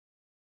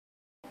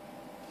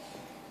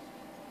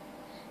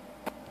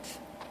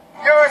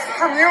Yo, it's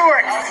from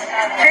Newark.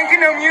 Can't get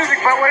no music,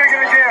 but what are you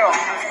gonna do?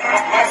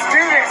 Let's do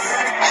this.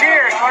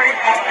 Cheers, buddy.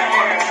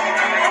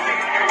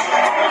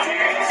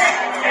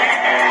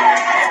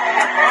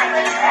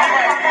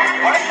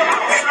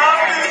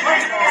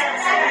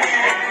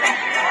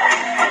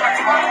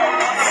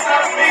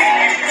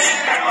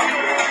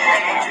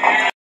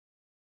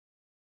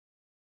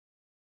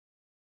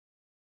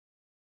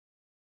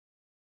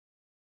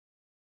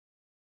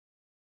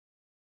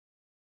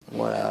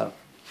 What up?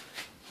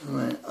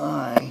 When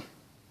I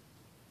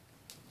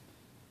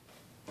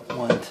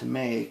want to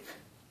make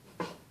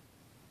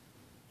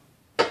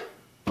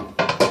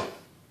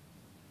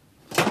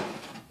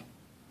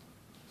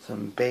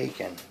some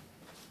bacon,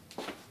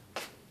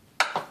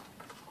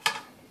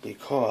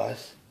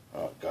 because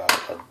oh god,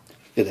 look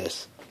at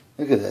this,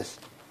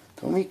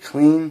 don't we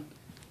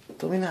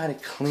know how to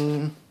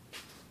clean?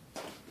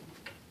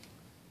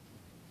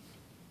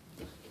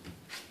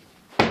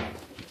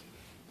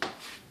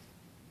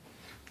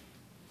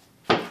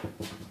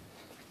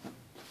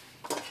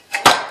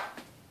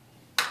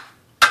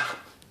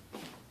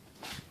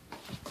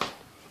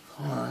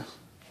 I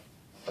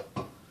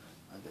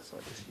guess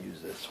I'll just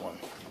use this one.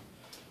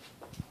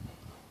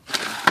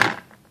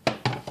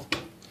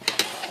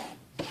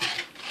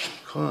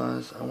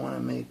 Because I want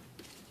to make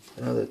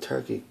another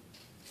turkey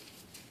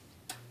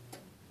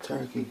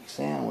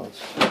sandwich.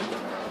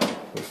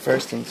 But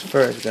first things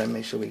first, we gotta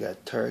make sure we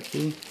got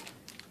turkey.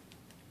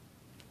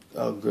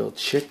 Oh, grilled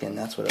chicken,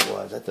 that's what it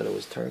was. I thought it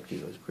was turkey.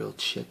 It was grilled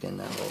chicken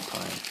that whole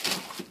time.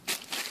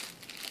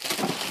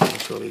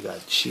 Make sure we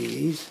got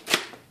cheese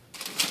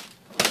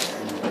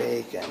and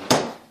bacon.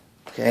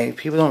 Okay,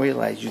 people don't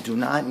realize you do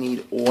not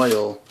need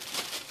oil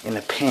in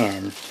a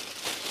pan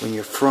when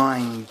you're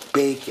frying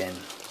bacon.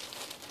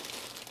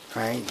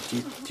 Right?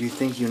 Do you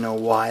think you know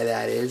why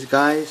that is,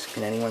 guys?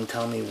 Can anyone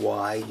tell me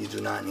why you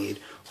do not need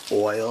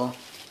oil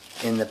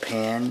in the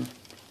pan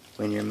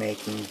when you're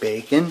making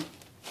bacon?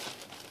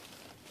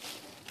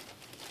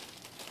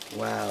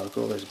 Wow, look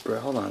at all this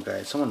bread. Hold on,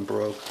 guys. Someone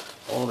broke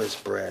all this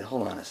bread.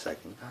 Hold on a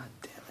second. God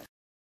damn it.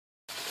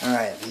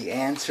 Alright, the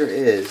answer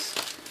is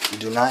you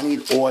do not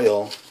need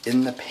oil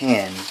in the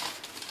pan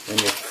when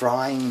you're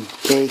frying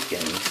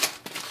bacon,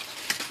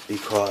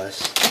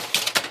 because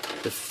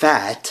the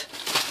fat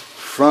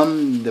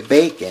from the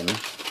bacon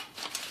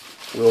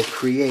will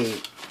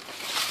create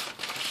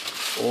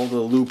all the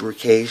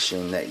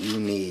lubrication that you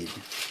need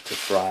to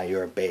fry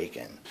your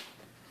bacon.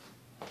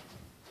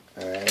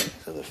 Alright,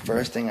 so the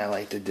first thing I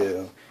like to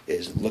do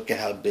is look at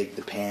how big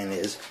the pan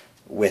is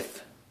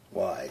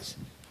width-wise.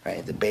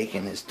 Right, the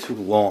bacon is too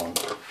long.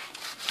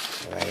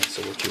 Alright,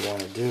 so what you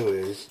want to do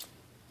is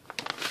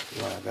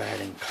you want to go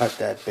ahead and cut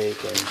that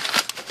bacon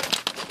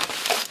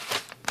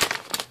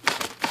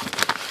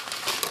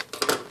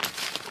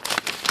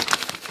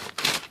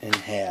in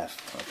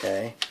half,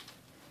 okay?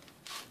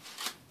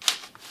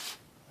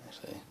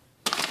 Actually,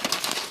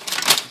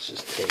 let's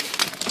just take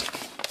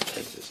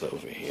this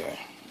over here.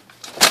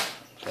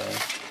 Okay?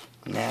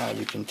 Now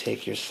you can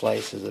take your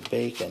slices of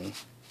bacon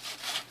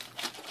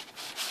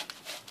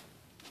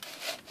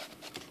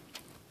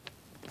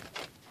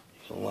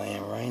lay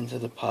them right into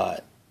the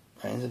pot,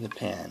 right into the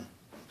pan,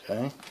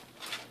 okay?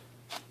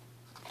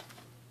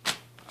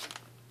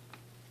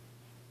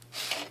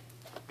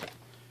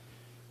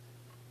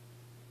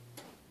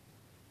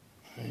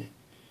 Right.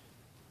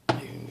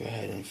 You can go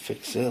ahead and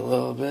fix it a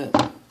little bit.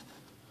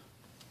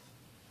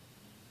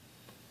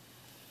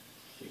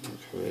 You can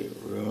create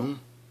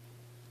room.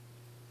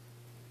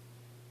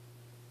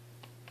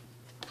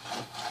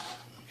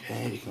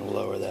 Okay, you can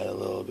lower that a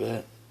little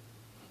bit.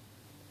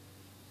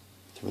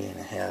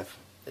 3.5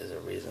 is a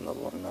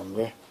reasonable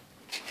number.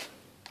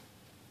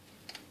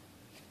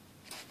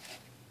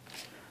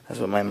 That's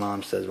what my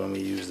mom says when we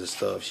use the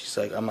stove. She's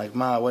like, I'm like,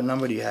 Ma, what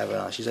number do you have it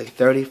on? She's like,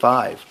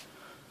 35.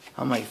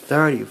 I'm like,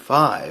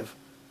 35?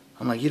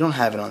 I'm like, you don't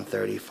have it on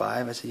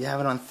 35. I said, you have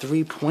it on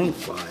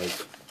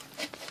 3.5.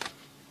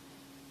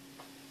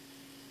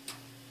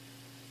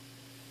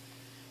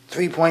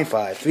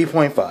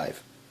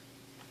 3.5.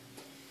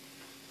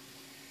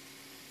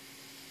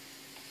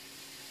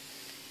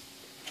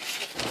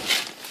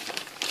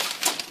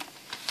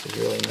 There's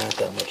really not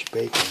that much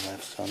bacon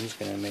left, so I'm just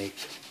going to make...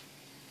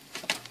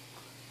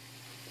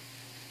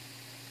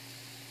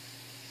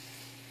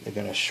 They're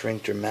going to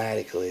shrink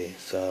dramatically,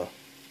 so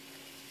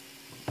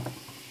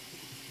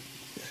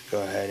just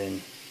go ahead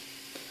and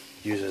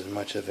use as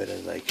much of it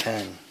as I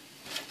can.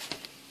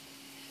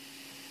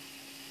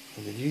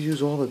 Did you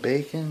use all the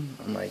bacon?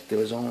 I'm like, there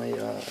was only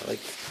like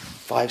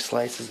 5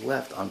 slices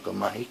left, Uncle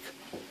Mike.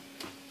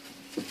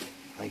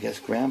 I guess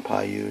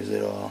Grandpa used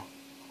it all.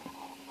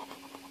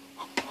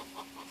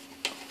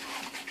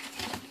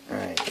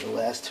 Alright, the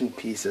last 2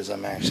 pieces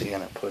I'm actually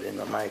going to put in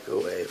the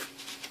microwave.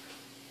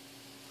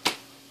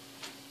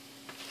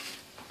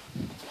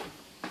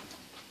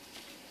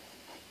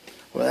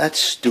 Well, that's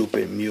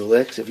stupid,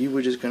 Mulix. If you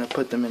were just going to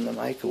put them in the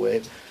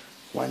microwave,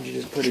 why didn't you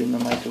just put it in the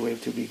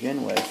microwave to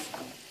begin with?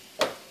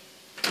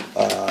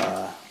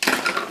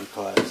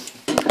 Because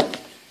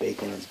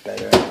bacon is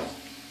better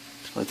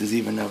Like there's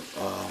even a,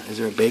 is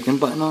there a bacon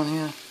button on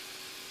here?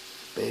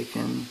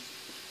 Bacon,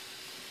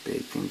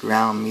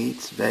 ground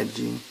meats,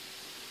 veggie.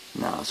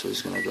 No, so we're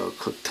just gonna go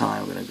cook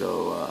time. We're gonna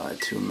go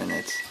 2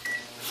 minutes.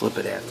 Flip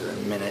it after a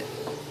minute.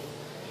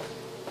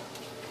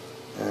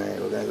 Alright,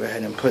 we're gonna go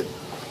ahead and put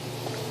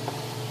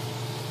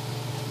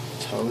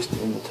toast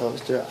in the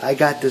toaster. I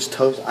got this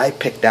toast. I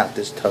picked out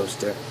this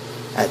toaster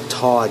at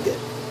Target.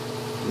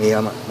 Me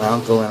and my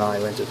uncle and I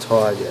went to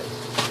Target.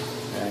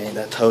 Alright,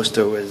 that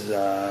toaster was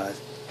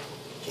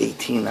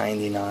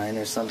 $18.99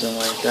 or something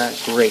like that.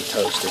 Great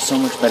toaster. So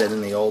much better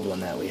than the old one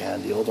that we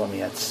had. The old one we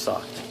had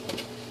sucked.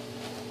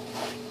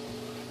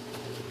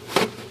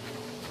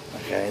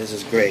 Okay, this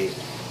is great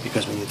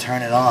because when you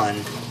turn it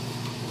on,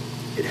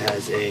 it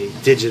has a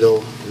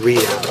digital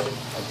readout.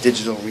 A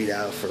digital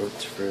readout for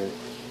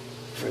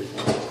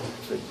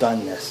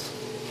doneness.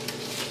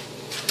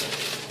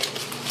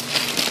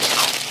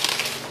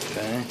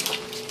 Okay.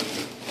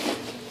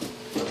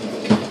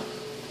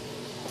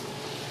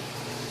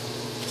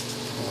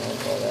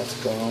 While that's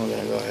going, we're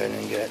gonna go ahead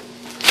and get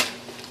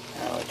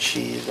our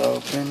cheese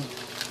open.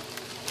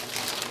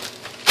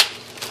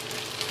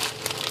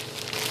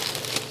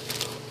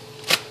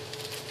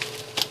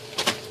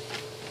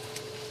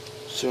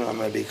 Soon I'm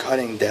going to be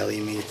cutting deli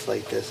meats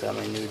like this at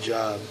my new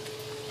job.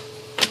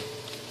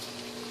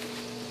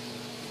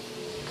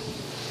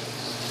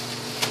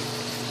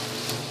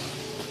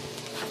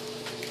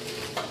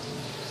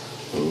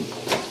 Ooh.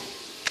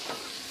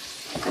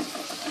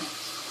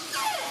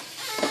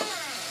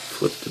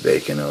 Flip the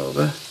bacon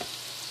over.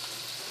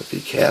 But be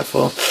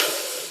careful.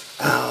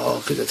 Ow,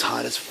 because it's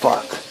hot as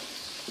fuck.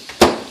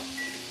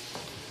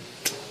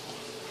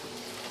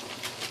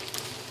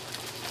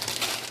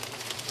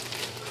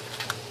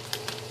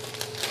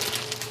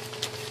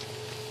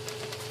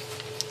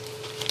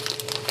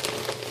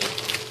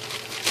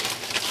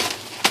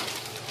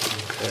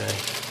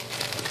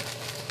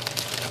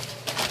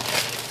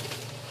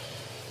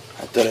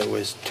 I thought it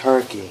was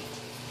turkey.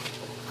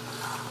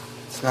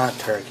 It's not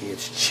turkey,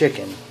 it's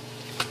chicken.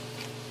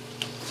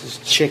 This is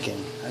chicken.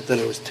 I thought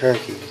it was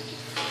turkey,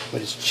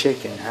 but it's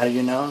chicken. How do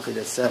you know? Because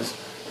it says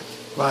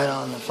right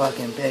on the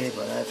fucking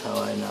paper. That's how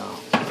I know.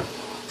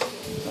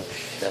 Oh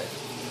shit.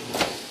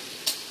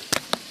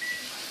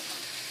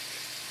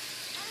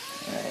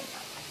 Alright.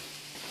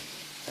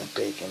 That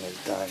bacon is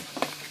done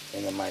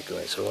in the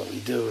microwave. So what we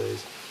do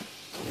is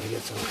we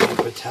get some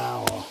paper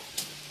towel.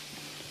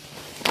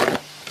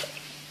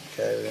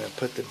 Okay, we're going to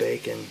put the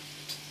bacon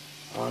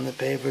on the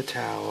paper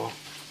towel.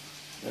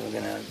 Then we're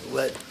going to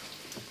let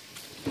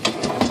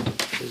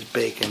this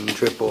bacon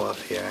drip off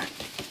here.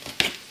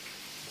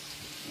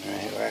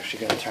 Alright, we're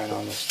actually going to turn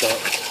on the stove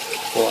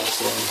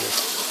faucet.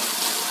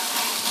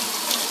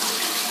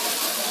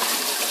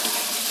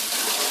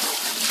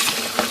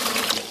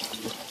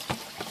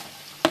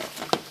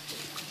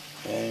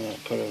 Okay, I'm going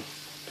to put a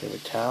paper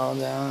towel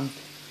down.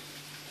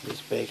 This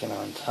bacon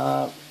on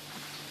top.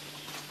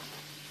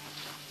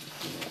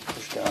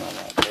 Push down on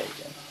that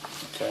bacon.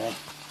 Okay.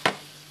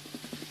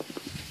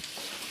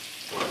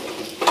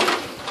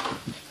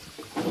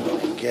 We're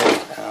gonna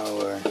get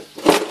our.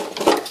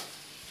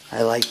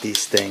 I like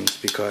these things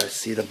because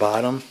see the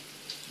bottom.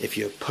 If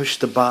you push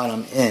the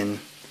bottom in,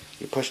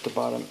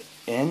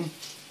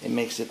 it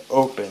makes it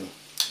open.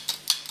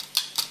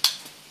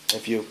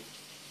 If you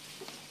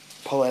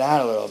pull it out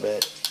a little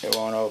bit, it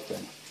won't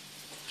open.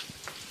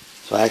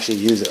 So I actually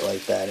use it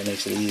like that. It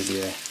makes it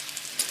easier.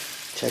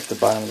 Check the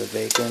bottom of the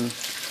bacon.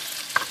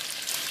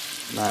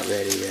 Not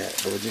ready yet,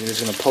 but we're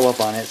just going to pull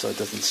up on it so it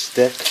doesn't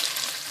stick.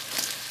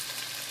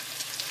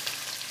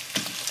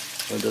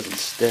 So it doesn't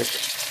stick.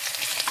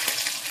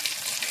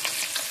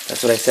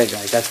 That's what I said,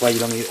 guys. That's why you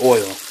don't need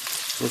oil.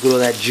 Look at all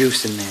that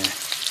juice in there.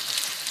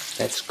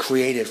 That's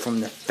created from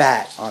the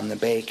fat on the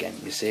bacon,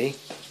 you see?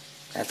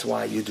 That's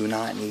why you do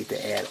not need to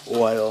add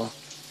oil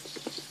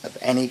of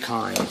any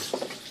kind.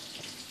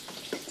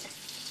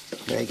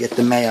 Okay, get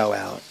the mayo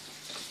out.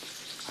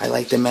 I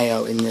like the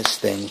mayo in this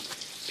thing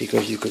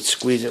because you could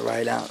squeeze it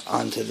right out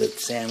onto the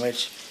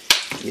sandwich.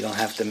 You don't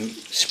have to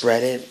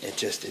spread it.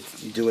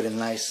 You do it in a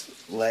nice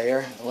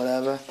layer or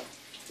whatever,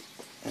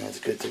 and it's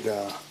good to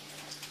go.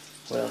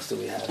 What else do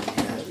we have in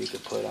here that we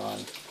could put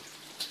on?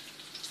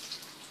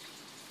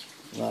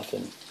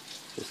 Nothing.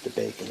 Just the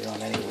bacon. We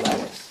don't have any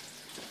lettuce.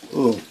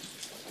 Ooh,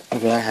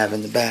 look what I have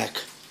in the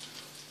back.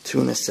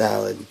 Tuna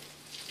salad.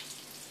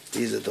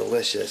 These are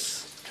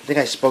delicious. I think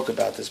I spoke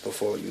about this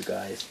before with you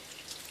guys.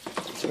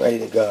 It's ready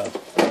to go.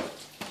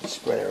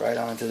 Spread it right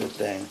onto the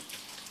thing.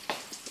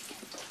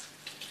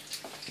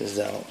 This is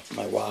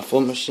my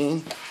waffle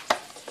machine.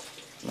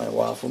 My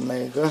waffle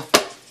maker.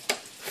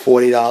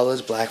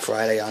 $40. Black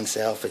Friday on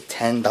sale for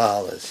 $10.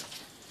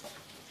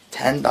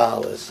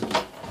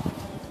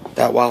 $10.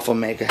 That waffle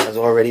maker has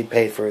already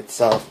paid for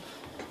itself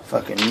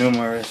fucking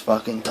numerous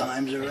fucking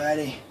times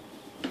already.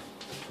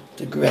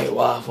 It's a great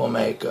waffle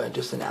maker.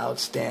 Just an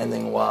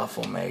outstanding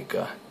waffle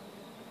maker.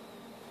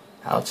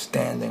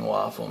 Outstanding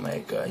waffle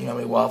maker. You know how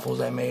many waffles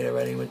I made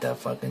already with that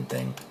fucking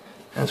thing?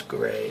 That's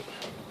great.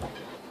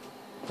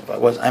 If I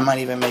was, I might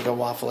even make a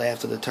waffle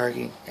after the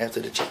turkey, after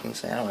the chicken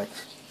sandwich.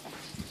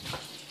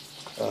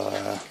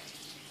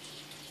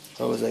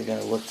 What was I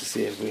gonna look to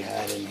see if we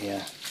had in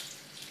here?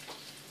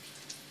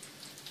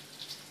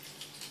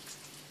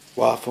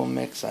 Waffle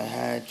mix I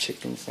had,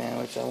 chicken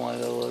sandwich I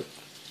wanted to look.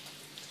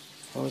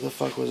 What the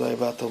fuck was I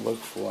about to look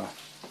for?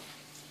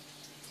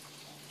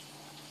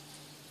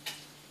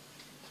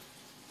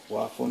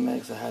 Waffle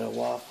mix, I had a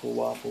waffle.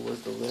 Waffle was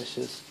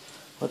delicious.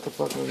 What the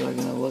fuck was I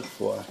gonna look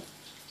for?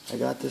 I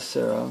got the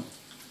syrup.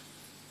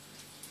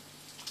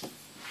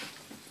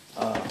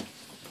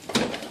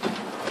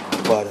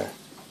 Butter.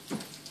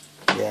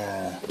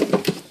 Yeah.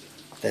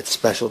 That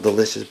special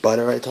delicious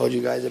butter I told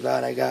you guys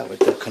about I got with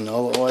the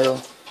canola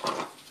oil.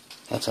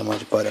 That's how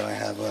much butter I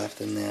have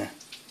left in there.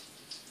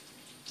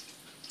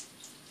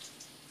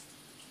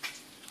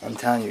 I'm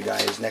telling you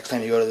guys, next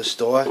time you go to the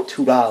store,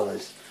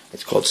 $2.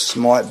 It's called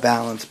Smart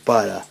Balance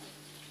Butter.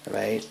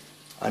 Right?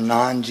 A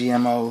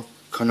non-GMO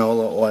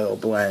canola oil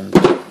blend.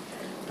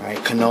 Alright,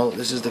 canola,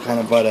 this is the kind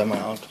of butter my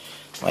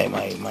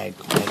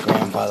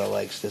grandfather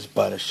likes, this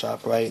butter.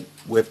 ShopRite,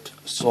 whipped,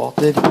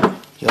 salted.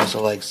 He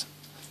also likes,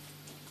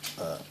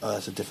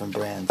 it's a different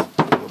brand.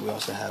 We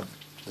also have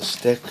the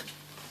stick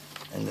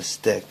and the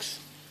sticks.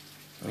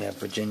 We have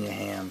Virginia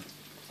ham.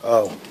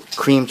 Oh,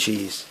 cream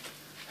cheese.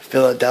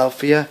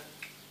 Philadelphia,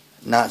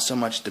 not so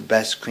much the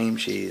best cream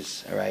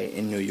cheese, alright,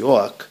 in New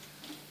York.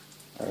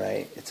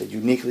 Alright, it's a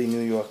uniquely New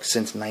York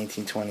since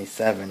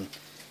 1927,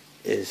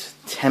 is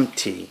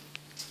Tempty.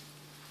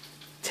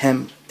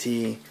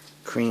 Tempty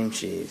cream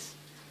cheese.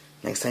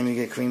 Next time you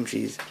get cream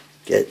cheese,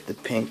 get the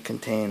pink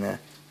container.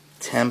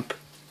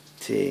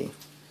 Tempty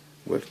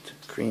whipped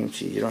cream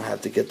cheese. You don't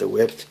have to get the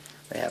whipped.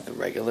 They have the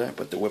regular,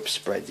 but the whipped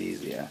spread's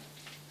easier.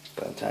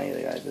 But I'm telling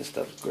you guys, this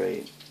stuff's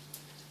great.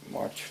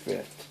 March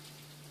 5th.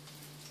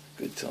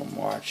 Good till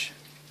March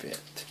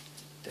 5th.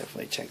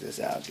 Definitely check this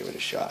out. Give it a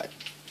shot.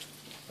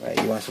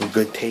 Right? You want some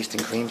good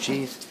tasting cream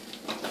cheese?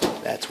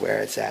 That's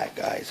where it's at,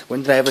 guys.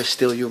 When did I ever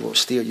steal you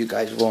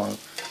guys wrong?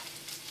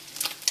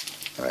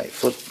 Alright,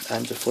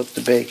 time to flip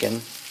the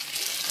bacon.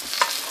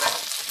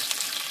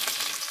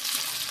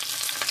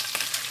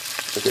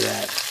 Look at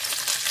that.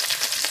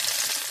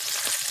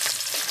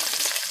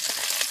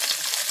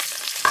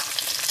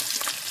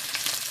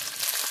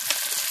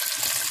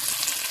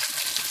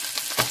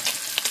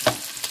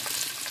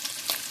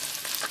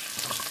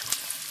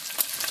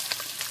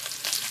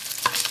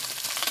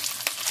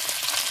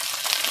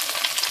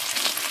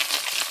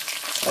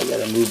 I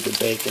gotta move the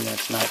bacon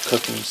that's not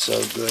cooking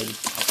so good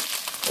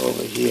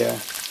over here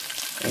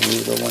and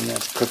move the one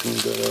that's cooking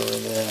good over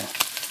there.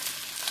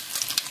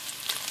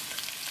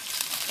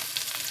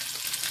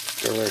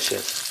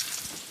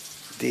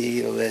 Delicious.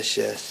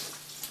 Delicious.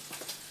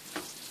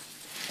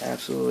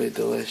 Absolutely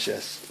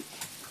delicious.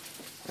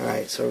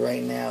 Alright, so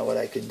right now what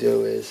I could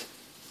do is,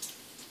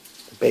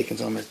 the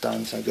bacon's almost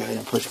done, so I'll go ahead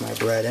and push my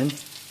bread in.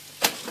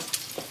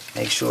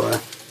 Make sure,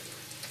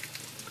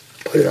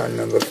 put it on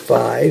number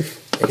 5.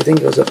 I think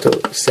it goes up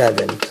to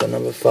 7, so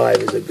number 5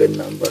 is a good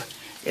number.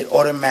 It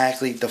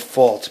automatically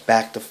defaults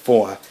back to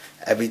 4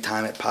 every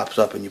time it pops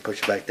up and you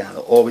push it back down. It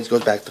always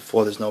goes back to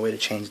 4. There's no way to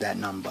change that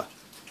number.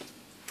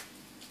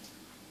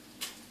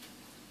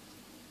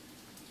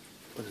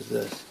 What is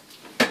this?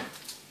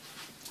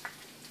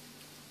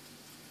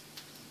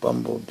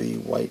 Bumblebee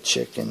white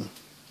chicken,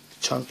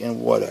 chunk in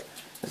water.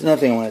 There's another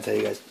thing I want to tell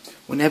you guys.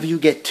 Whenever you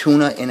get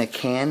tuna in a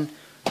can,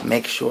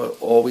 make sure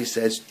it always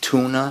says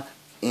tuna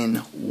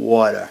in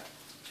water.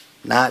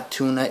 Not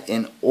tuna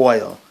in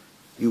oil.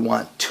 You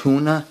want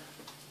tuna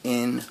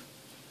in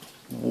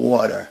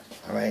water.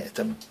 Alright? It's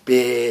a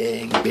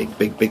big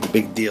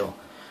deal.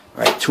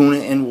 Alright? Tuna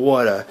in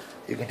water,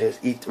 you can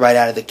just eat right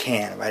out of the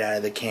can. Right out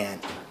of the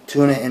can.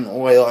 Tuna in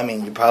oil, I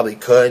mean, you probably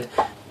could,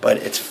 but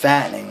it's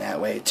fattening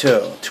that way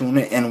too.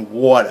 Tuna in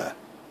water.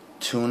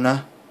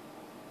 Tuna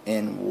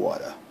in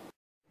water.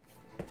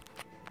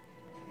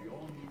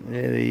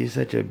 Really, you're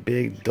such a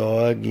big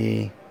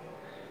doggy.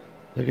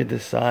 Look at the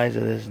size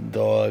of this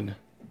dog.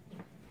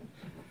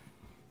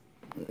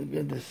 Look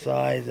at the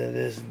size of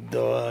this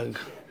dog.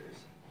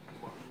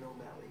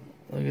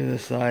 Look at the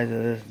size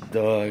of this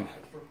dog.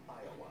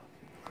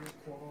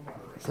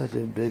 Such a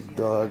big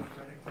dog.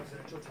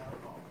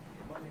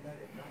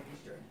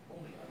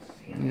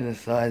 Look at the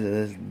size of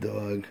this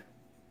dog.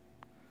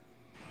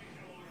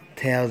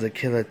 Tail's a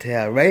killer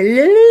tail. Right,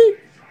 Lily?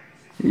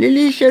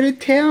 Lily, show the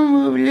tail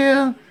move,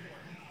 Lil.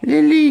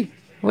 Lily,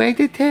 wag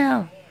the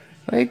tail.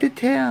 Wag the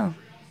tail.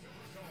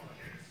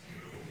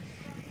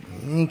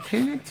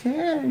 Killer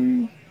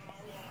tail.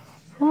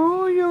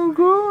 Oh, you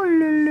go,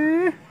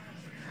 Lily.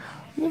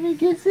 Let me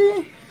kiss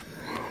it.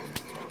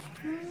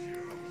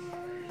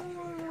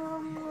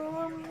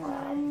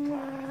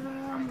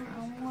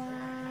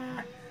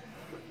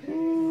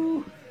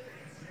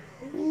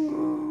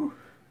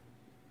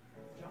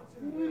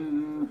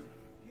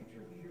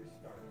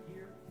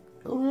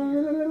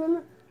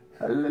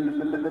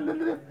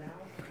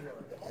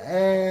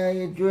 Hey,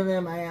 you're drilling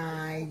in my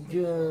eye,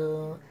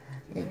 Drew.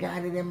 You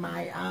got it in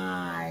my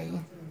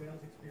eye.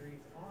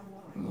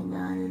 You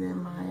got it in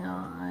my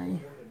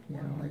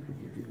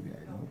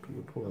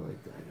pour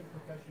like that.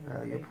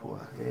 Oh, you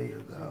pour. There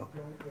you go.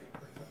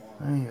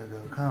 There you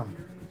go. Come.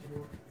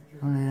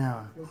 Lay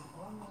down.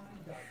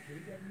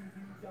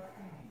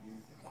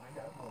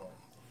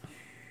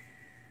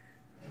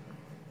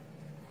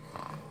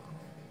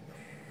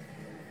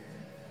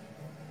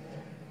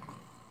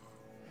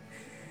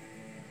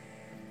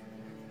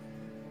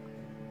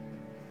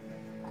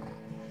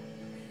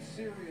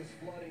 Serious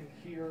flooding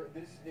here.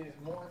 This is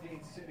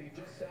Margate City,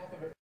 just south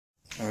of it.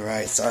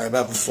 Alright, sorry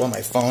about before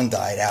my phone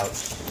died out.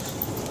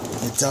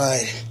 It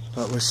died,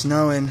 but we're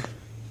snowing.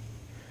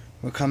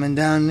 We're coming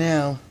down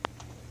now.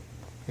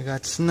 We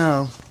got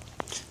snow.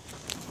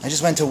 I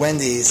just went to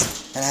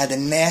Wendy's and I had the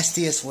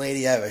nastiest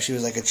lady ever. She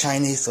was like a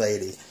Chinese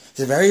lady.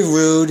 She's very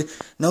rude,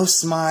 no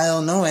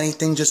smile, no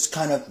anything, just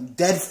kind of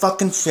dead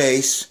fucking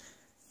face.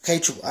 Okay,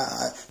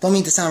 don't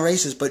mean to sound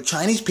racist, but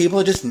Chinese people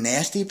are just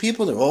nasty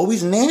people. They're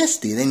always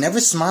nasty. They never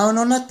smile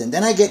or nothing.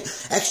 Then I get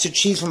extra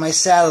cheese for my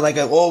salad like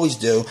I always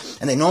do,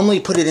 and they normally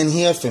put it in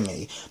here for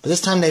me. But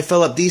this time they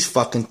fill up these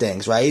fucking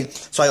things, right?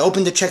 So I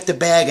opened to check the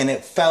bag, and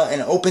it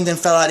opened and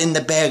fell out in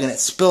the bag, and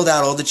it spilled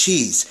out all the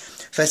cheese.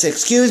 So I said,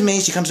 excuse me.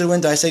 She comes to the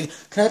window. I said,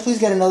 can I please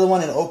get another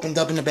one? And it opened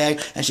up in the bag,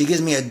 and she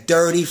gives me a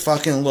dirty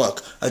fucking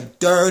look. A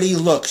dirty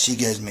look she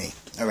gives me.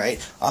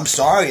 Alright, I'm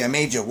sorry I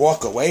made you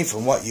walk away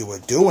from what you were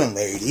doing,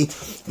 lady.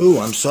 Ooh,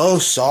 I'm so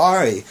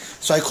sorry.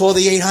 So I called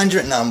the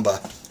 800 number,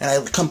 and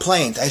I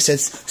complained. I said,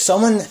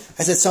 someone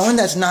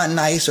that's not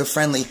nice or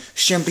friendly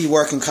shouldn't be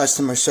working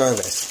customer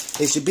service.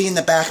 They should be in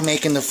the back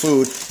making the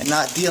food and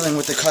not dealing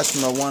with the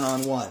customer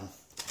one-on-one.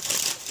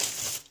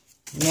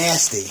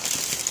 Nasty.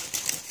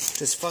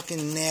 Just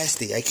fucking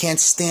nasty. I can't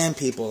stand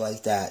people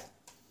like that.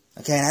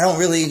 Okay, and I don't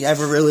really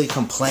ever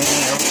complain.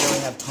 I don't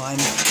really have time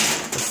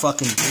to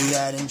fucking do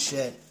that and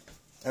shit.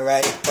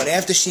 Alright? But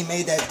after she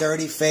made that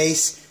dirty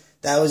face,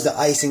 that was the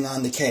icing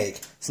on the cake.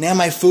 So now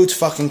my food's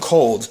fucking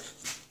cold.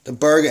 The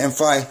burger and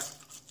fry,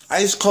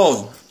 ice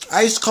cold.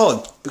 Ice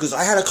cold. Because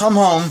I had to come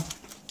home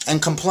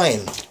and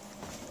complain.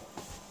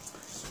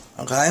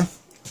 Okay?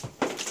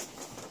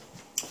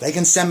 They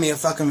can send me a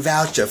fucking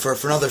voucher for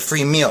another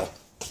free meal.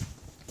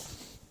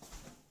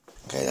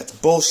 Okay, that's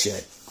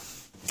bullshit.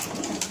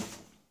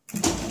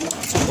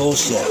 That's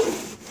bullshit.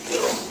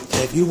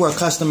 If you work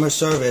customer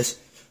service,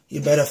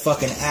 you better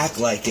fucking act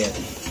like it.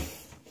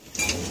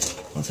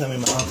 Don't tell me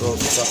my uncle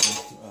is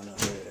fucking... Oh, no,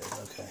 here it is.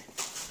 Okay.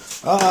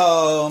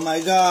 Oh,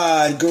 my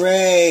God.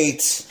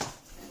 Great.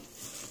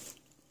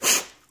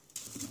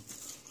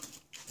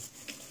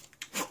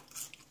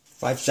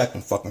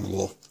 5-second fucking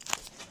rule.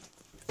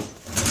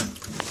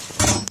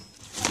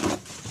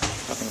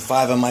 Fucking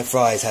 5 of my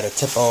fries had to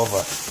tip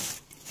over.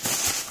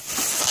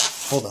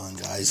 Hold on,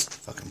 guys.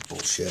 Fucking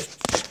bullshit.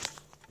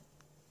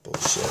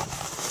 Bullshit.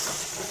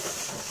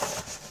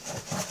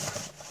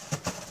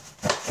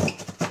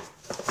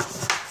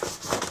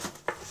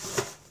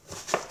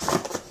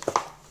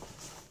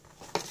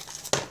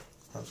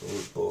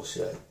 Absolute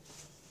bullshit.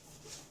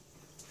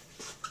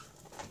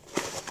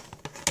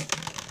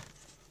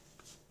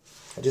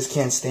 I just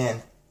can't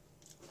stand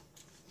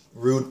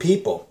rude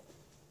people.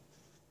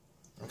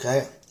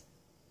 Okay?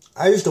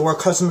 I used to work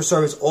customer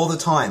service all the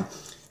time.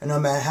 And no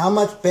matter how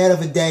much bad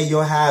of a day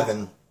you're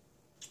having,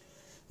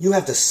 you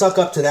have to suck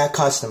up to that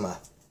customer.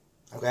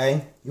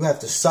 Okay? You have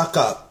to suck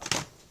up.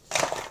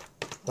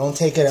 Don't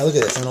take it out. Look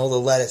at this. And all the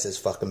lettuce is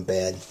fucking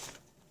bad.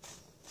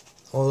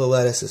 All the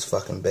lettuce is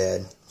fucking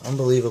bad.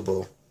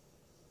 Unbelievable.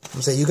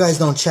 I'm saying, you guys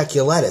don't check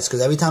your lettuce.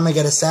 Because every time I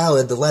get a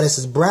salad, the lettuce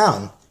is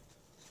brown.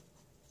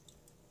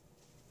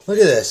 Look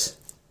at this.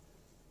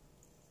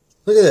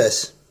 Look at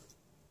this.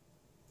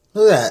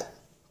 Look at that.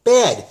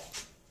 Bad.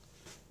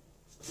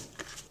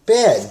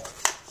 Bad.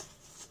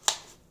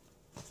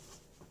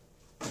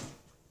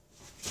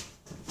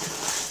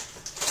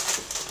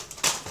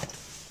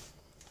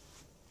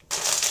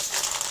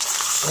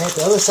 And if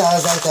the other side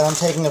is like that, I'm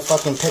taking a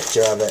fucking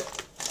picture of it.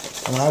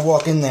 And when I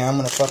walk in there, I'm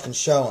going to fucking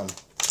show them.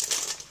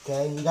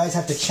 Okay? You guys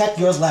have to check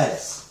your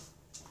lettuce.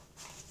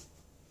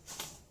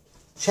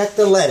 Check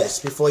the lettuce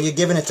before you're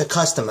giving it to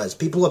customers.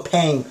 People are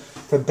paying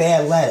for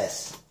bad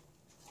lettuce.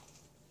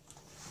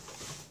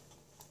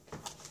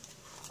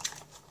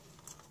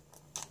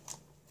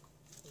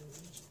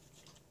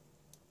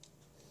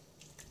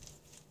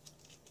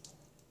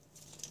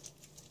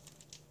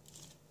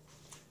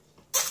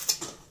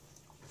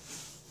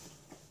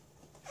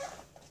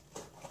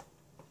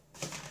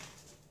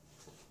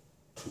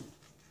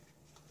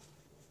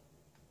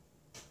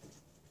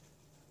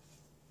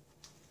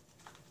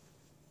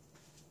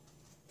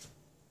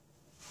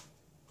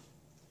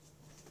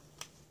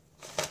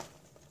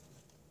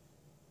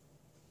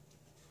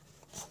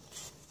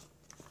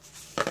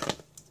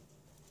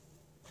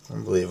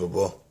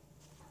 Unbelievable.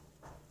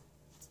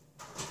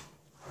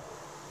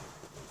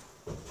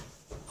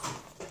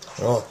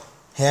 Well,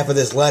 half of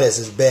this lettuce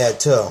is bad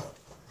too. Yeah.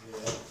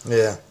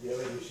 Yeah. Yeah,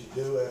 what you should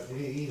do after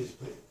you eat is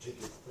put your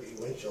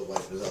windshield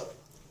wipers up.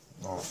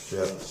 Oh shit.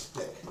 On a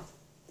stick.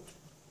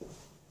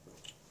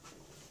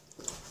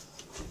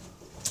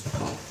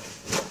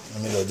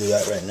 Let me go do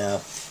that right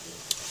now.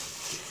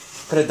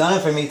 Could have done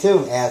it for me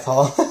too,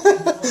 asshole.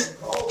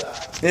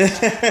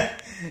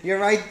 You're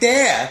right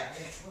there.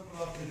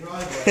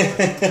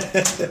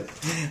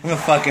 I'm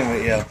fucking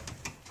with you.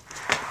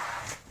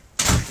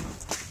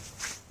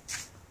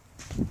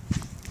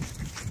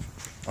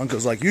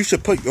 Uncle's like, you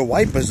should put your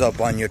wipers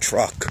up on your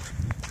truck.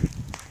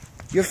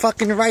 You're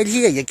fucking right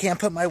here. You can't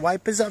put my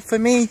wipers up for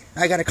me?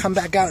 I gotta come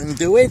back out and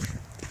do it?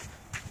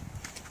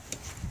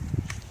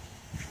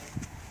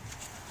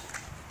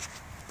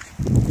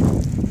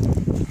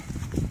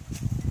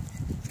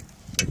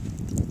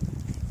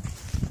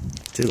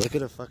 Dude, look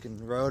at the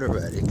fucking road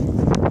already.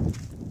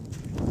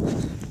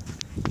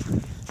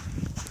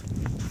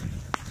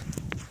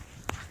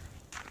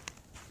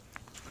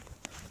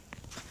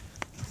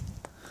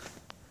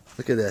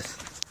 Look at this.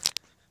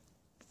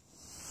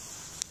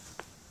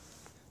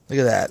 Look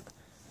at that.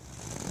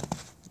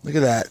 Look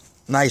at that.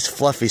 Nice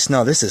fluffy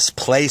snow. This is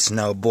play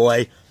snow,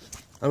 boy.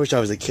 I wish I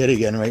was a kid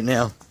again right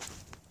now.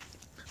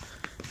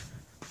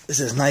 This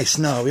is nice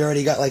snow. We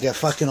already got like a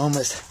fucking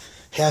almost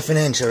half an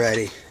inch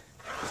already.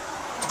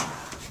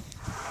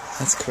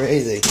 That's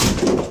crazy.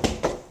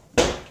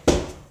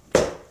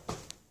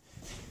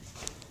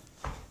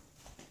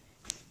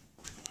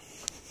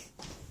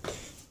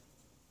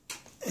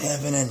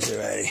 Half an inch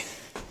already.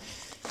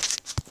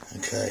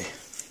 Okay.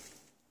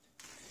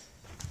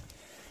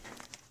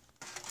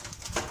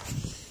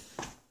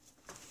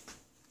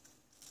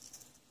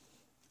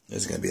 This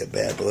is going to be a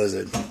bad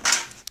blizzard.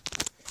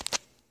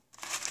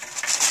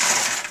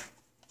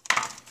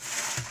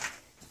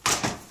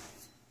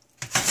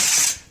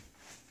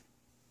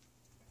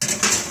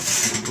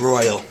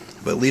 Broil.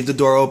 But leave the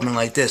door open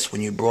like this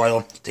when you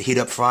broil to heat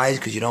up fries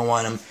because you don't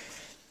want them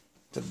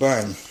to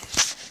burn.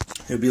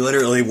 It'll be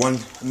literally 1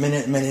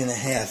 minute, minute and a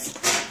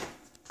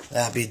half.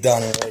 That'll be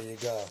done and ready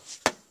to go.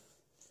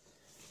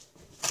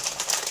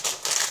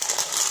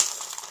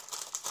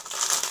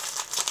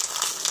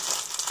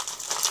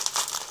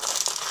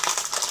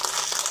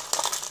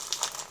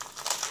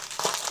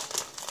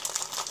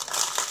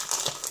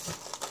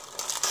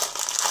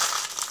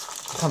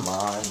 Come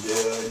on, dude.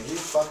 Are you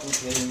fucking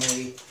kidding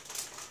me?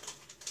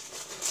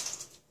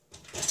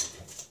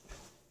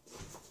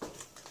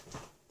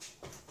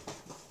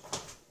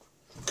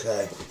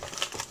 Okay.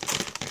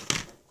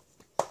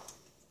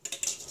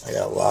 I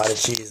got a lot of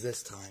cheese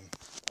this time.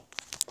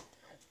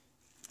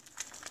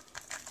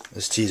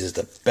 This cheese is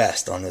the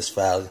best on this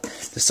file.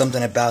 There's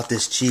something about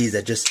this cheese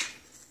that just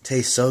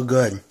tastes so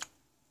good.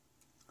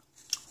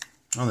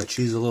 Oh, the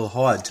cheese is a little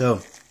hard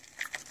too.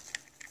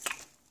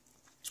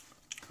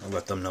 I'll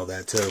let them know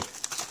that too.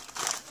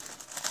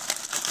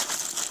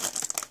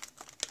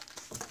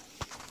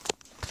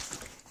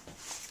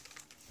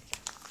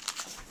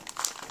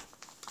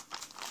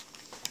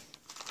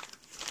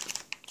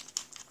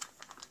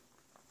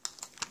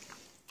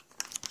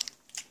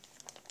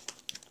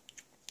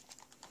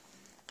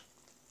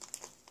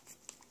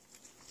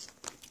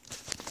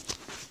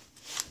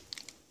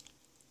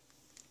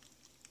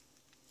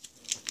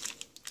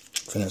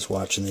 Finished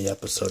watching the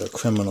episode of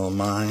Criminal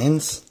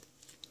Minds.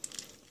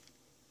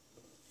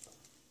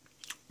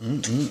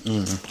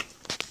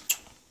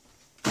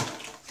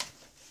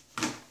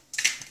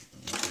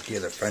 Here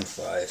the French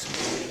fries.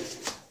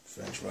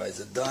 French fries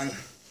are done.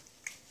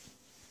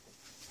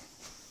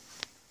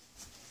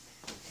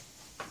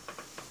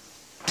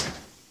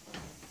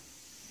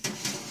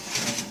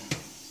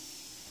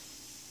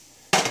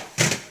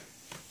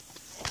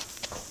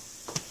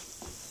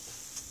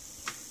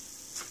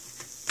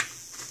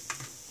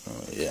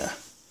 Oh yeah.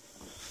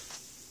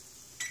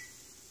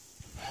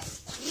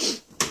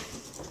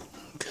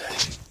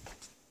 Okay.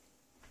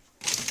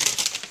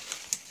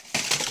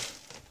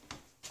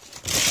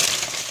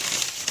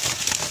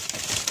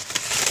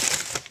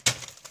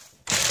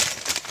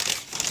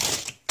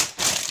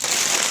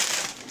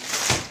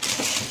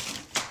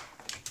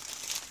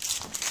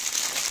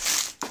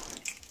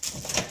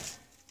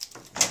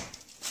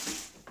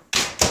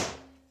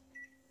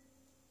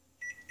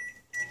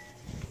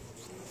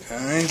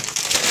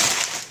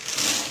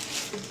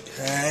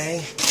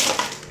 Okay.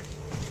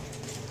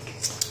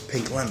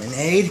 Pink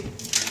lemonade.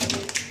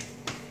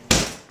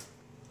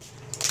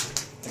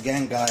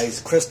 Again,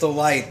 guys, Crystal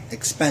Light,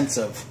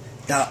 expensive.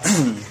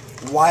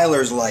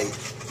 Weiler's Light.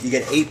 You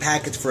get 8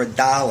 packets for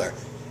 $1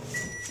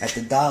 at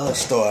the dollar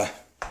store.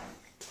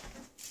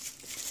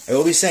 I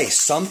always say,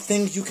 some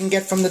things you can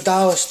get from the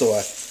dollar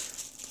store,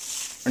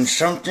 and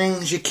some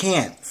things you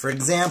can't. For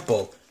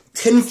example,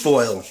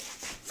 tinfoil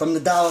from the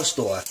dollar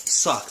store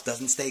sucks.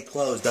 Doesn't stay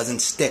closed. Doesn't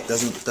stick.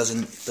 Doesn't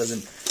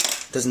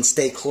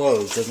stay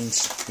closed.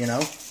 Doesn't, you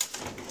know.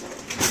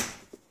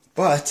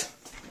 But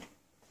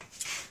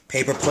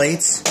paper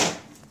plates,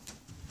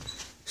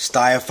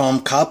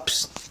 styrofoam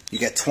cups. You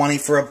get 20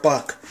 for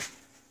 $1.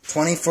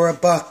 20 for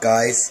 $1,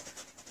 guys.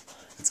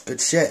 That's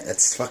good shit.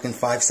 That's fucking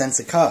 5 cents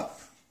a cup.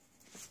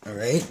 All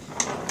right.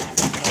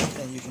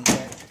 And you can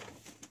get,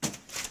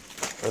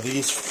 are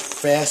these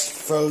fast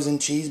frozen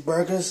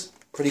cheeseburgers?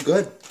 Pretty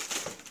good.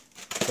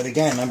 But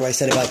again, remember I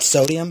said about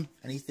sodium?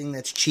 Anything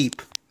that's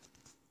cheap.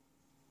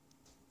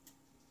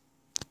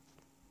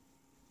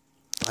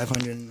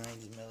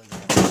 590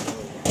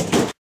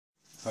 milligrams.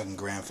 Fucking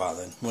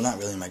grandfather. Well, not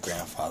really my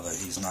grandfather.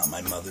 He's not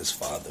my mother's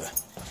father.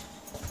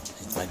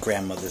 He's my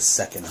grandmother's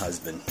second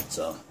husband.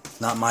 So,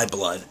 not my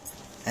blood.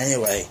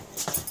 Anyway,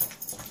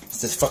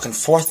 it's this fucking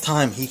fourth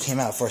time he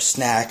came out for a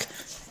snack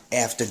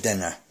after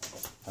dinner.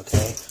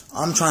 Okay?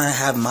 I'm trying to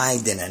have my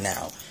dinner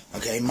now.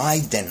 Okay? My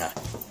dinner.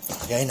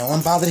 Okay? No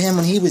one bothered him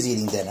when he was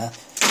eating dinner.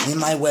 In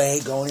my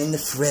way, going in the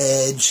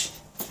fridge.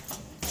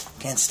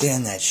 Can't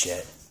stand that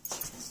shit.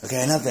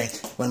 Okay, another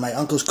thing. When my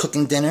uncle's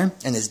cooking dinner,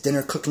 and there's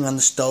dinner cooking on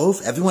the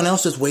stove, everyone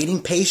else is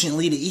waiting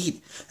patiently to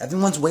eat.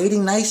 Everyone's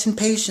waiting nice and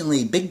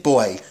patiently. Big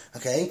boy,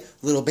 okay?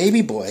 Little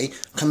baby boy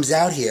comes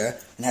out here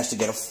and has to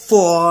get a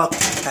fork,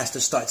 has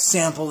to start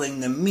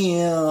sampling the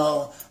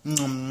meal.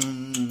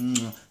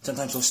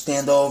 Sometimes he'll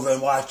stand over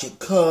and watch it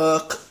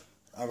cook.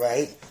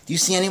 Alright? Do you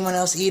see anyone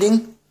else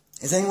eating?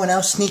 Is anyone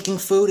else sneaking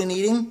food and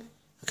eating?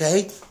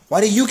 Okay?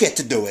 Why do you get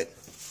to do it?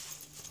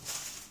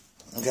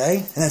 Okay?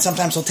 And then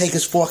sometimes he'll take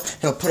his fork,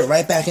 he'll put it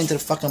right back into the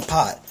fucking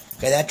pot.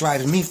 Okay? That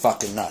drives me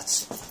fucking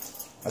nuts.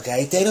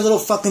 Okay? Take a little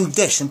fucking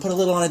dish and put a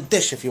little on a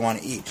dish if you want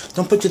to eat.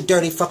 Don't put your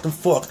dirty fucking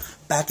fork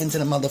back into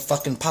the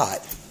motherfucking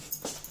pot.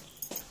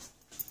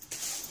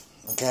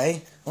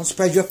 Okay? Don't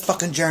spread your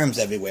fucking germs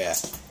everywhere.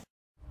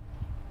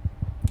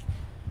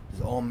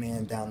 This old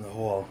man down the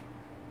hall.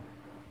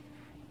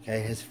 Okay?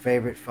 His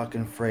favorite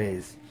fucking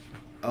phrase.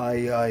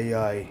 Ay, ay,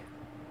 ay.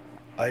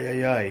 Ay,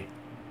 ay, ay.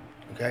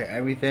 Okay?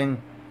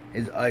 Everything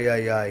is ay,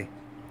 ay, ay.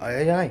 Ay,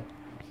 ay, ay.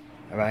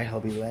 Alright,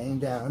 he'll be laying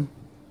down,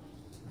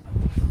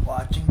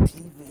 watching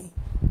TV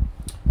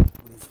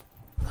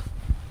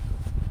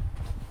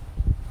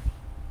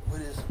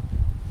with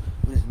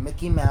his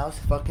Mickey Mouse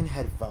fucking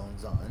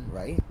headphones on,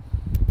 right?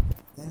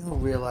 Then he'll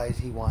realize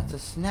he wants a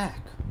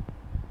snack.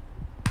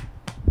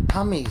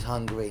 Tummy's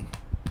hungry.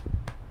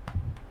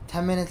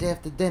 10 minutes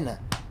after dinner.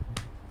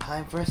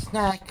 Time for a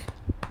snack.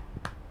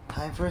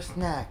 Time for a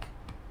snack.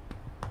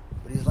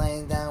 But he's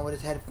laying down with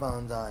his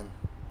headphones on.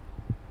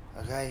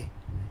 Okay?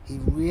 He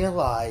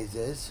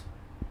realizes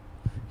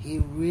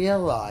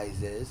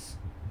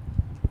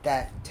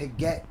that to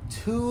get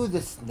to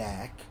the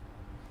snack,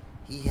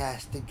 he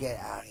has to get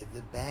out of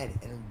the bed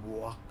and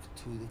walk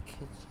to the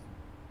kitchen.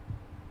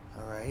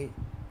 Alright?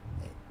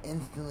 It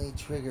instantly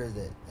triggers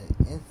it.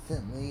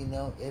 Instantly,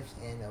 no ifs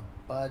and no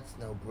buts,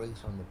 no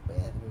breaks from the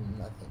bathroom,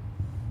 nothing.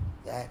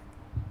 That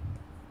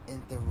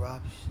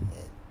interrupts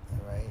it,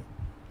 alright?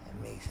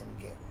 And makes him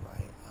get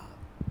right up.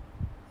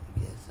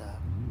 He gets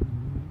up.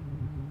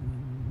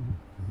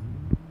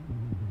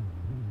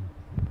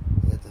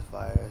 You get the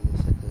fire, you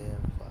sit there,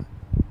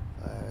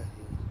 fire,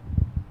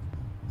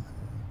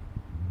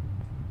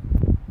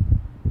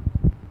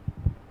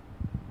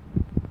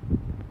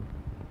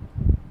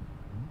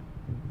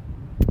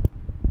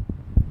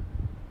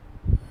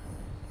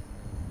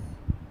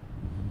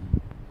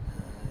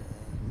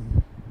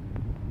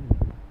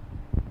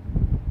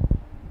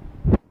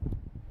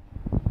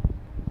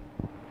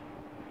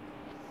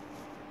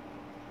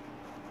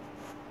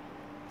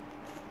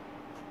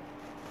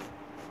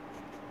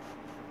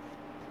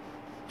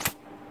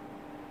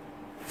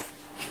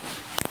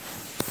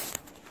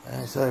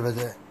 sorry about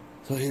that.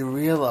 So he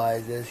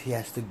realizes he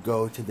has to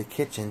go to the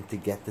kitchen to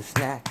get the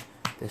snack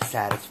to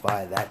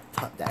satisfy that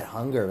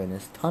hunger in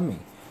his tummy.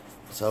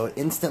 So it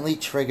instantly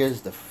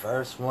triggers the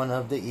first one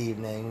of the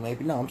evening.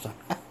 Maybe, no, I'm sorry.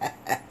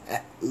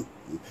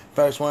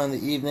 First one of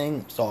the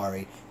evening,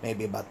 sorry.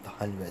 Maybe about the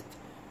 100th.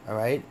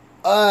 Alright?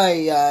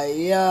 Ay,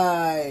 ay,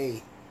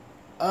 ay.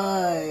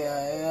 Ay,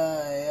 ay,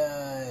 ay,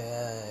 ay,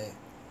 ay.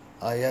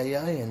 Ay, ay,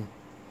 ay, and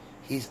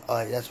he's,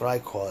 that's what I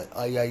call it.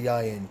 Ay, ay,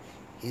 ay, and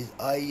he's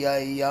ay,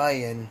 ay, ay,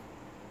 and,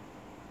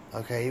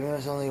 okay, even if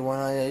it's only one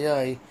ay, ay,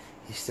 ay,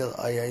 he's still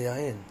ay, ay, ay,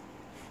 and,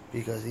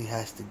 because he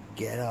has to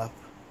get up,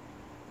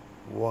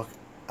 walk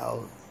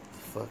out the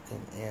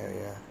fucking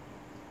area,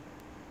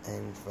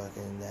 and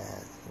fucking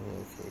that,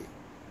 communicate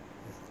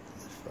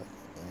with the fucking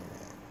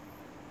internet.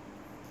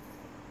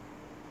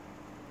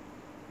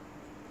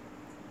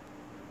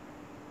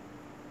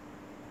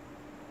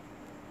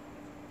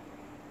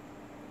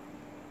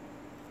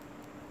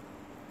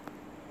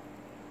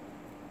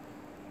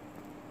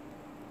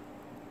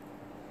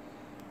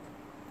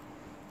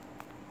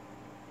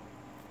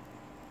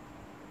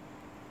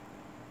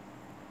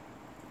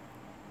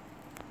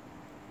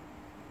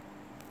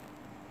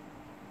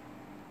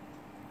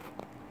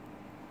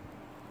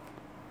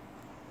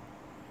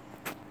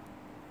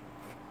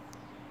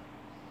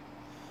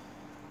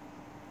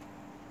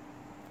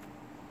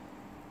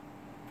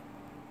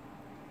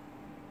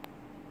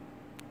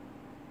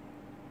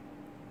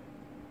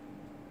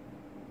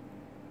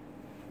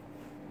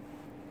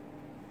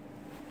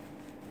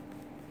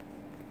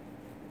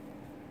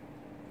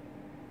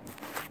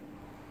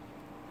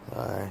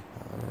 Sorry,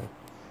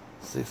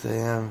 6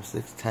 a.m.,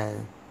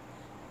 6:10.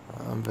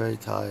 I'm very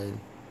tired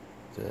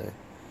today.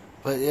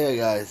 But yeah,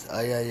 guys,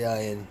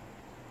 and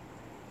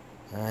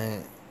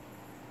alright.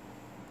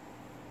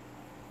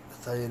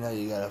 That's how you know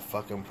you got a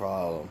fucking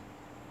problem.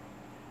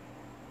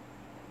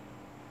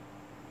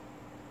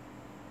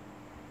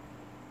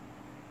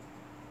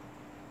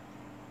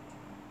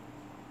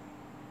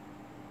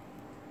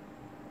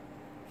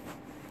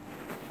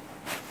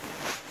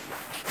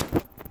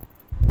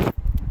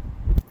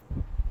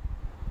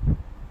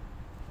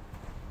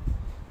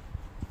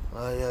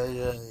 Ay,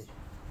 ay, ay.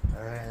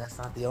 Alright, that's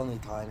not the only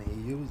time he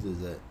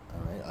uses it.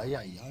 Alright, ay,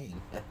 ay, ay.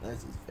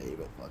 That's his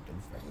favorite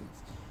fucking phrase.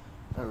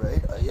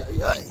 Alright, ay,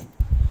 ay, ay.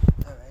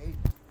 Alright.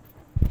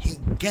 He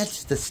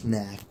gets the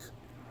snack.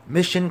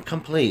 Mission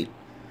complete.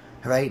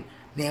 Alright,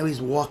 now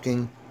he's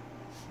walking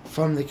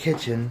from the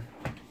kitchen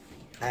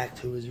back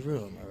to his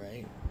room,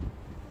 alright?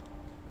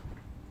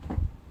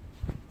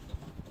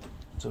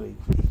 So he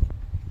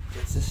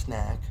gets the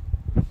snack,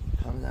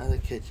 comes out of the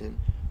kitchen,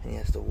 and he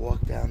has to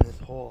walk down this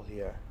hall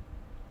here,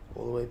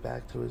 all the way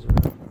back to his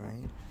room,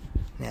 alright?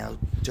 Now,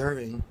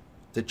 during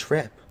the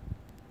trip,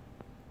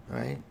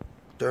 alright?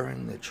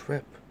 During the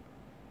trip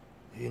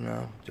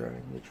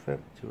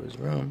to his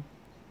room,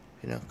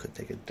 could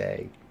take a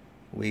day,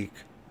 week,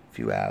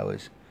 few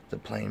hours. The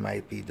plane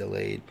might be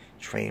delayed,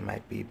 train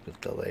might be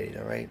delayed,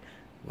 alright?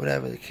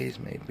 Whatever the case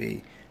may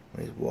be,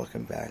 when he's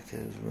walking back to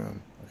his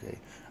room, okay?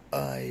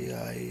 Ay,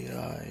 ay,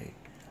 ay.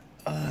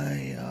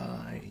 Ay,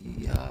 ay,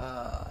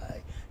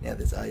 ay. Now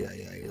this ay,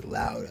 ay, ay is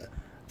louder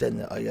than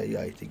the ay, ay,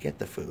 ay to get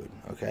the food,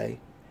 okay?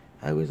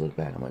 I always look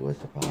back, I'm like, what's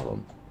the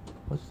problem?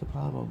 What's the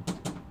problem?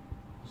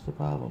 What's the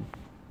problem?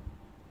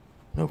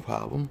 No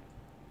problem.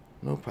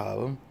 No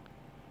problem.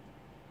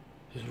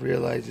 Just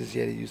realizes he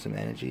had to use some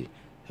energy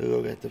to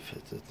go get the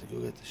shot. Is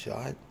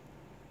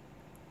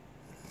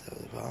that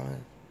what the problem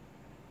is?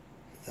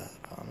 Is that what the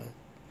problem is?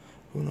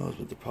 Who knows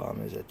what the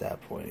problem is at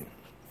that point?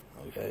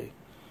 Okay?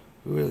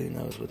 Who really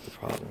knows what the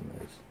problem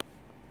is?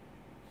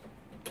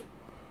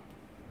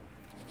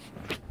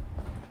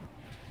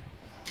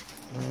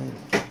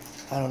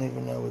 I don't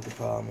even know what the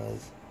problem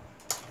is.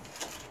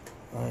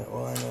 Alright,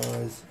 all I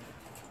know is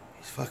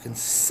he's fucking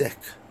sick.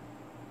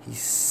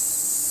 He's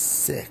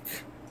sick.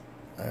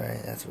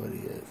 Alright, that's what he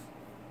is.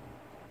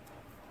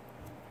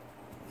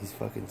 He's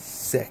fucking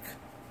sick.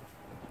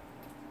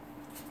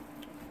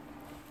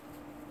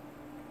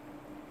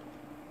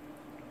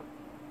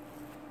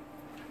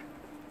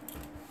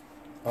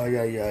 Ay,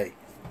 ay, ay.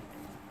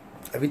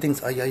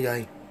 Everything's ay, ay,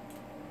 ay.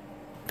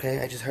 Okay,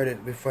 I just heard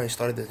it before I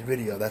started this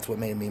video. That's what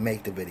made me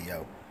make the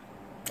video.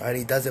 Alright,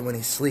 he does it when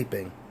he's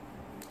sleeping.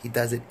 He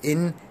does it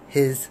in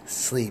his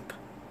sleep.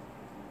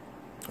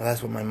 Well,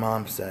 that's what my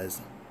mom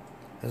says.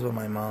 That's what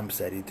my mom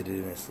said. He did it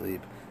in his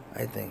sleep.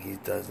 I think he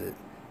does it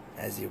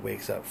as he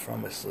wakes up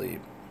from a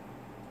sleep.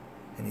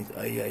 And he's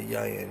ay, ay,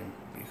 ay-ing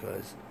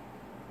because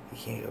he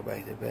can't go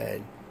back to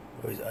bed.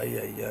 Or he's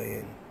ay, ay,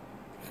 ay-ing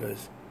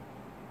because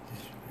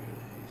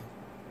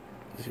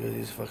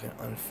he's fucking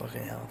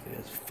unfucking healthy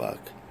as fuck.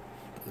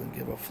 Doesn't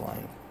give a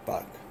flying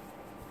fuck.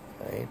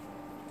 Right?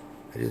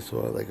 I just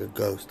saw like a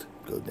ghost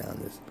go down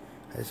this.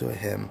 I saw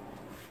him.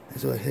 I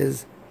saw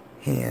his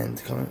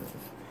hand come,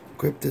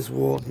 grip this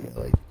wall here,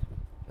 like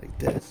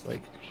this.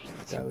 Like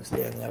I was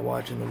standing there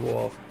watching the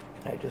wall.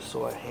 And I just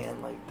saw a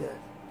hand like this.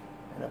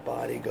 And a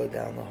body go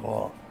down the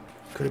hall.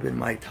 Could have been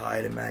my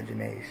tired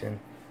imagination.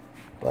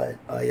 But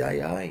ay,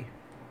 ay, ay.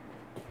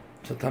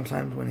 So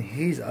sometimes when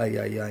he's ay,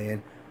 ay,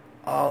 ay-ing,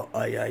 I'll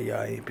ay, ay,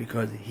 ay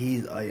because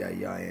he's ay,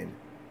 ay, ay-ing.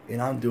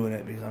 And I'm doing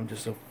it because I'm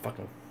just so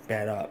fucking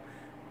fed up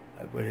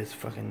with his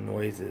fucking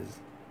noises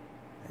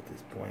at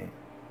this point.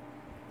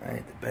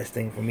 Right? The best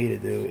thing for me to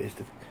do is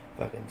to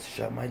fucking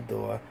shut my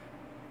door,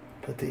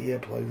 put the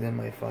earplugs in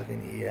my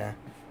fucking ear,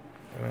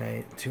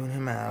 alright, tune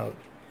him out,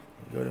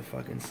 and go to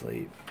fucking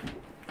sleep.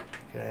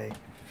 Okay?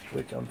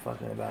 Which I'm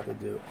fucking about to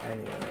do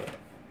anyway.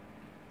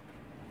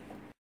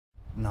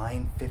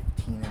 9:15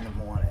 in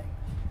the morning.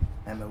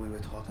 Remember we were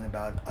talking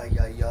about ay,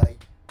 ay, ay,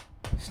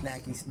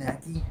 snacky,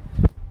 snacky?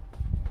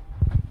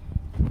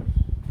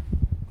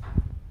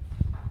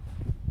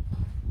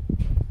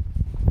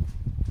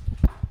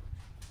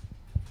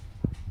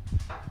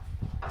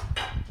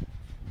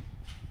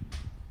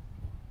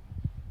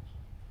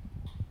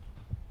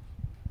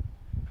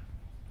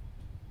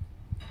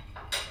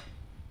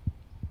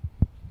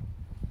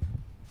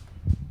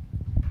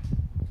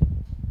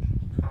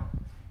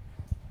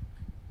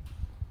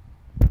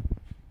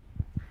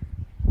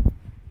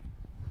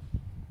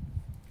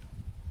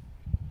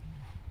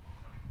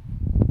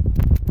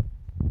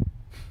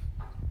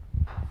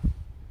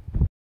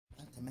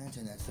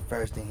 That's the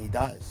first thing he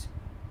does.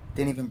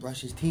 Didn't even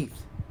brush his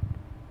teeth.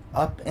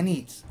 Up and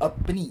eats.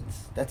 Up and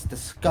eats. That's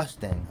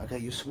disgusting. Okay,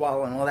 you're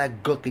swallowing all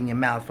that gook in your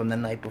mouth from the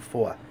night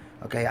before.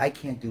 Okay, I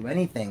can't do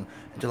anything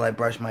until I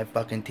brush my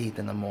fucking teeth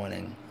in the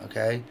morning.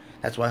 Okay,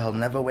 that's why he'll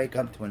never wake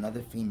up to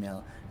another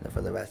female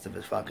for the rest of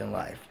his fucking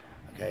life.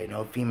 Okay,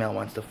 no female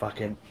wants to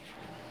fucking,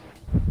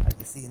 like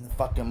you see in the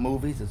fucking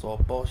movies, it's all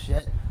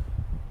bullshit.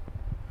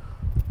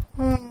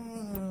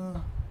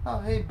 Oh,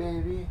 hey,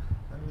 baby.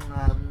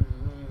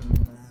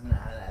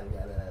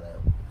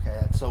 Okay,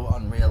 that's so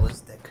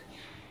unrealistic.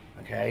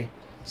 Okay?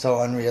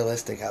 So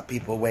unrealistic how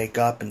people wake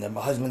up and the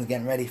husband's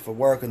getting ready for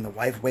work and the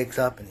wife wakes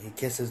up and he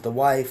kisses the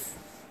wife.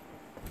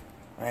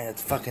 Right?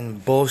 It's fucking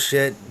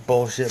bullshit,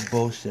 bullshit,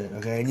 bullshit.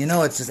 Okay? And you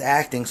know it's just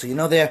acting, so you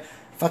know they're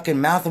fucking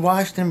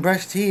mouthwashed and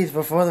brushed teeth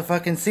before the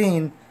fucking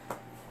scene.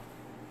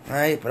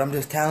 Right? But I'm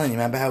just telling you,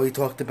 remember how we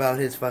talked about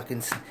his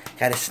fucking,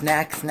 got a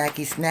snack,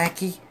 snacky,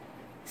 snacky?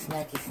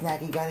 Snacky,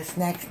 snacky, got a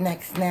snack,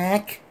 snack,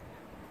 snack?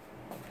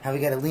 How we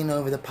gotta lean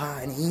over the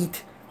pot and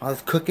eat while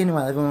it's cooking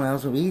while everyone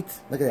else will eat?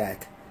 Look at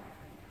that.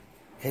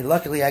 Okay,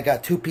 luckily I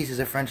got 2 pieces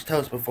of French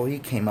toast before he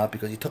came up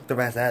because he took the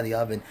rest out of the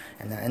oven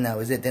and that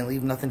was it. Didn't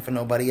leave nothing for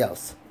nobody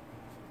else.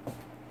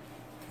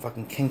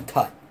 Fucking King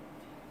Tut.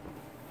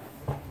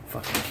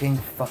 Fucking King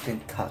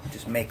fucking Tut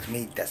just makes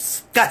me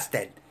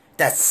disgusted.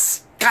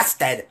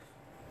 Disgusted.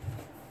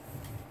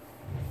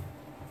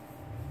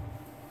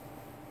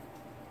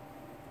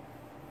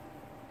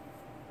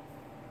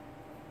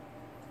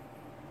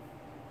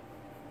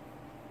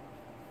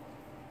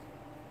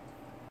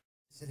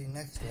 Sitting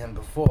next to him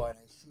before and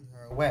I shoot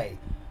her away.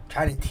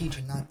 Trying to teach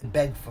her not to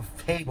beg for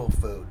table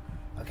food.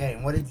 Okay,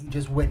 and what did you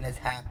just witness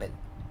happen?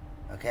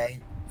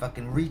 Okay?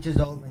 Fucking reaches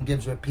over and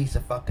gives her a piece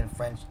of fucking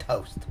French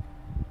toast.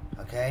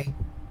 Okay?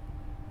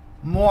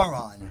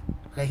 Moron.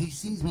 Okay, he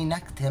sees me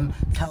next to him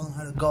telling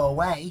her to go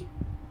away.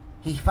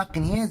 He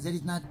fucking hears it,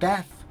 he's not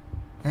deaf.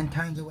 Then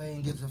turns away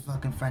and gives her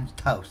fucking French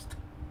toast.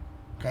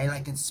 Okay,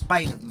 like in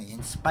spite of me,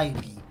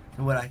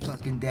 and what I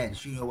fucking did.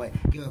 Shoot her away,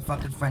 give her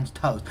fucking French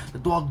toast. The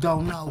dog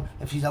don't know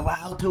if she's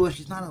allowed to or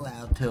she's not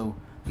allowed to.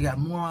 You got a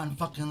moron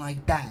fucking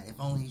like that. If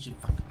only he should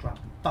fucking drop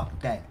the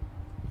fuck dead.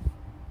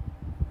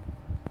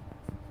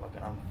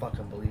 Fucking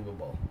unfucking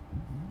believable.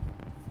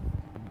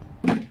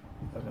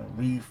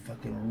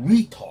 Fucking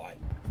retard.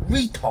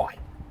 Retard.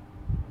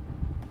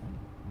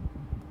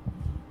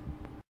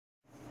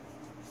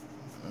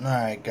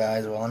 Alright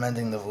guys, well I'm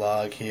ending the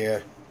vlog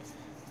here.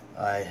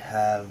 I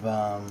have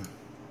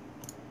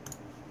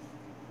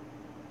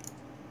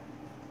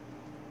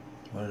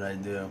what did I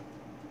do?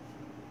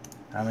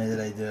 How many did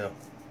I do?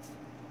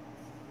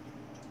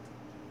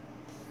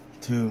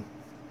 2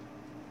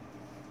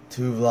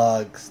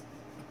 vlogs.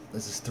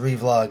 This is 3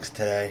 vlogs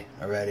today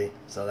already,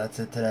 so that's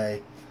it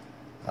today.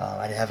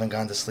 I haven't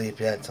gone to sleep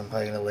yet, so I'm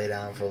probably gonna lay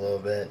down for a little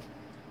bit,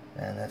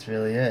 and that's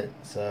really it.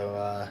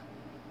 So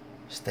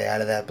stay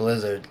out of that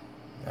blizzard.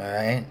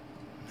 Alright?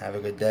 Have a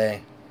good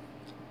day.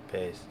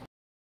 Peace.